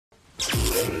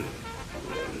Ready.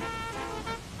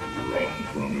 Run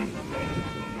from it.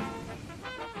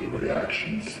 The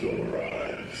reaction still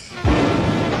arrives.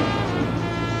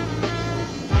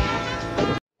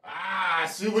 I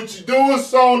see what you're doing,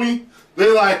 Sony.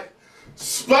 They're like,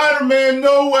 Spider-Man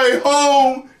No Way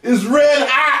Home is red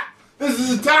hot. This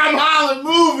is a Tom Holland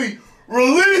movie.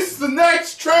 Release the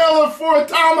next trailer for a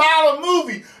Tom Holland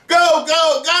movie. Go,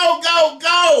 go, go, go,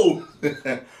 go.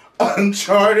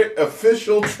 Uncharted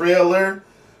official trailer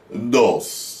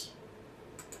dos.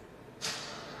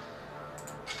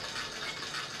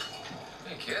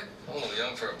 Hey, kid. A little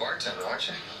young for a bartender, aren't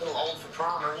you? A little old for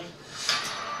prom, aren't you?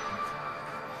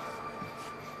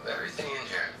 Everything in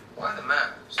here. Why the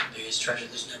map? It's the biggest treasure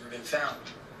that's never been found.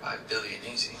 5 billion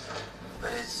easy.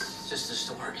 But it's just a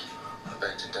story. I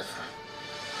beg to differ.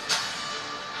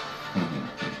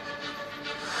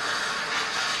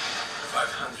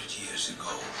 500 years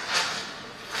ago,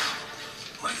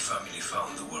 my family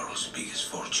found the world's biggest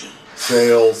fortune.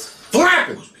 Sales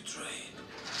flapping. Was betrayed.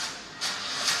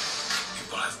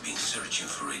 People have been searching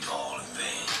for it all in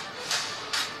vain.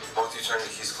 Both you turned the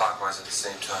keys clockwise at the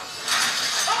same time.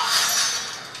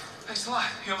 Thanks a lot.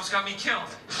 You almost got me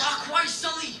killed. Clockwise,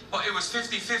 Sully! Well, it was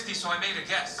 50-50, so I made a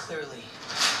guess. Clearly.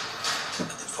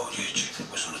 But the foliage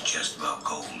was not just about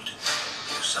gold.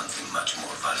 It was something much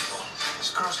more valuable.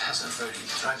 This girl has a very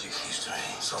tragic history.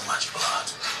 So much blood.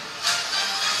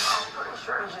 I'm pretty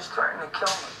sure he's just trying to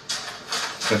kill me.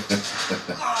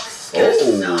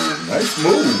 Oh, nice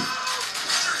move.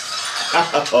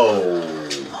 Oh.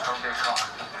 Don't get caught.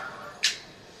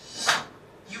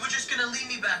 You were just gonna leave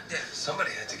me back there.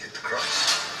 Somebody had to get the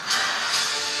cross.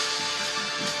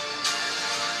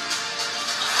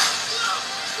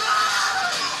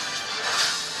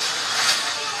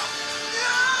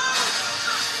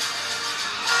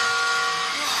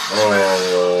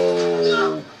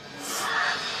 Oh.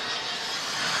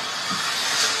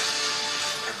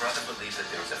 Your brother believed that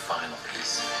there was a final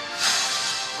piece.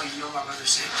 What do you know my brother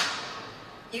said?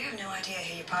 You have no idea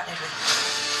who you partnered with.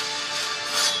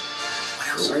 What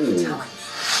else are you telling me?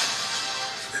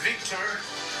 The victor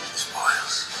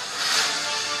spoils.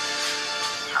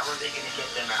 How are they gonna get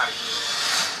them out of here?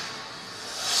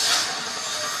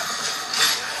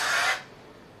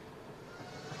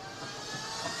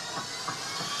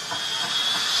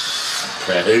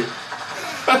 Okay.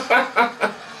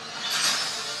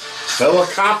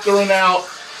 Helicoptering out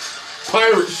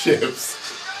pirate ships.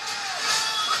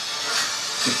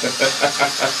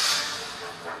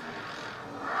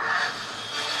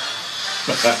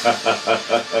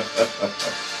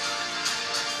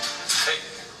 Hey,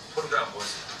 put him down,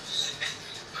 boys.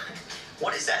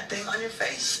 What is that thing on your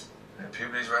face? Yeah,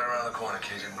 puberty's right around the corner,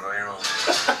 kid. You can grow your own.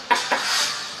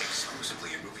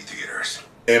 Exclusively in movie theaters.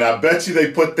 And I bet you they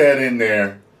put that in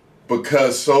there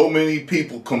because so many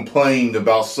people complained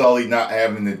about Sully not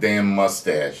having the damn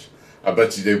mustache. I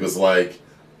bet you they was like,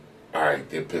 all right,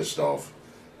 they're pissed off.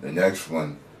 The next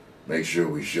one, make sure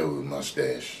we show the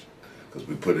mustache because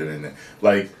we put it in there.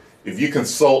 Like, if you're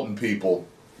consulting people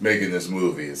making this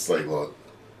movie, it's like, look,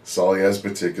 Sully has a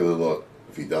particular look.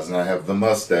 If he does not have the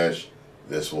mustache,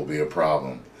 this will be a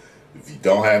problem. If you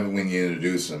don't have it when you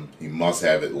introduce him, he must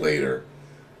have it later.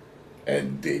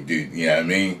 And they do, you know what I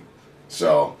mean?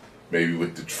 So maybe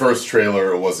with the first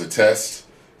trailer, it was a test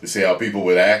to see how people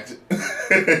would act.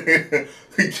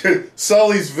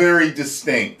 Sully's very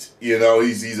distinct, you know.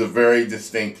 He's a very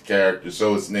distinct character.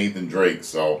 So is Nathan Drake.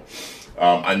 So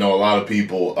I know a lot of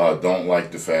people don't like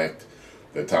the fact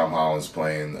that Tom Holland's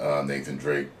playing Nathan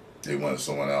Drake. They wanted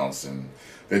someone else, and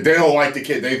they don't like the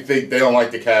kid. They think they don't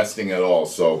like the casting at all.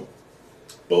 So,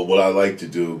 but what I like to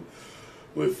do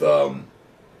with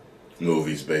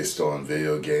movies based on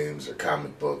video games or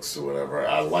comic books or whatever,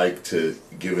 I like to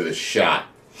give it a shot.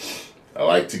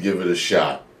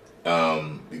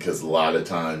 Because a lot of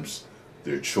times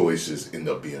their choices end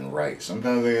up being right.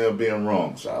 Sometimes they end up being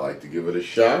wrong. So I like to give it a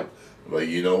shot. But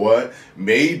you know what?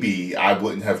 Maybe I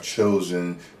wouldn't have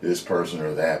chosen this person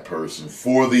or that person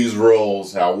for these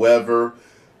roles. However,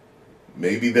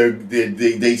 maybe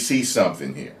they see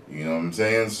something here. You know what I'm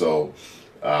saying? So,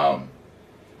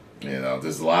 you know,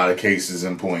 there's a lot of cases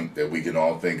in point that we can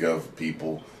all think of.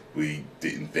 People we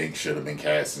didn't think should have been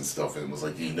cast and stuff. And it was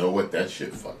like, you know what? That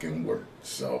shit fucking worked.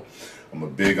 So, I'm a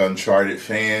big Uncharted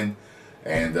fan.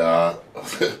 And I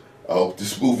hope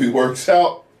this movie works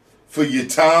out for you,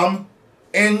 Tom,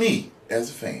 and me as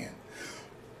a fan.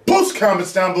 Post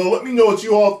comments down below. Let me know what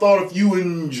you all thought. If you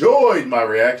enjoyed my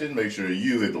reaction, make sure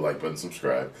you hit the like button,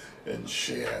 subscribe, and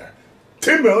share.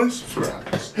 10 million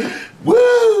subscribers.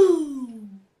 Woo!